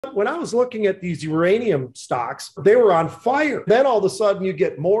When I was looking at these uranium stocks, they were on fire. Then all of a sudden you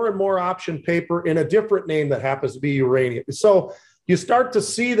get more and more option paper in a different name that happens to be uranium. So you start to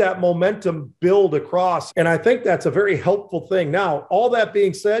see that momentum build across. And I think that's a very helpful thing. Now, all that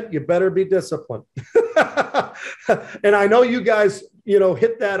being said, you better be disciplined. And I know you guys,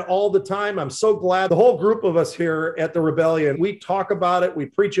 hit that all the time. I'm so glad the whole group of us here at the Rebellion, we talk about it, we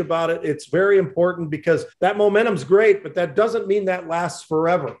preach about it. It's very important because that momentum's great, but that doesn't mean that lasts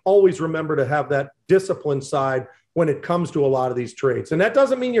forever. Always remember to have that discipline side when it comes to a lot of these trades. And that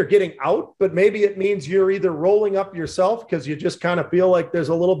doesn't mean you're getting out, but maybe it means you're either rolling up yourself because you just kind of feel like there's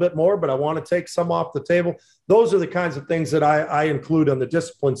a little bit more, but I want to take some off the table. Those are the kinds of things that I include on the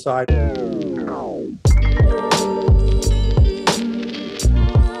discipline side.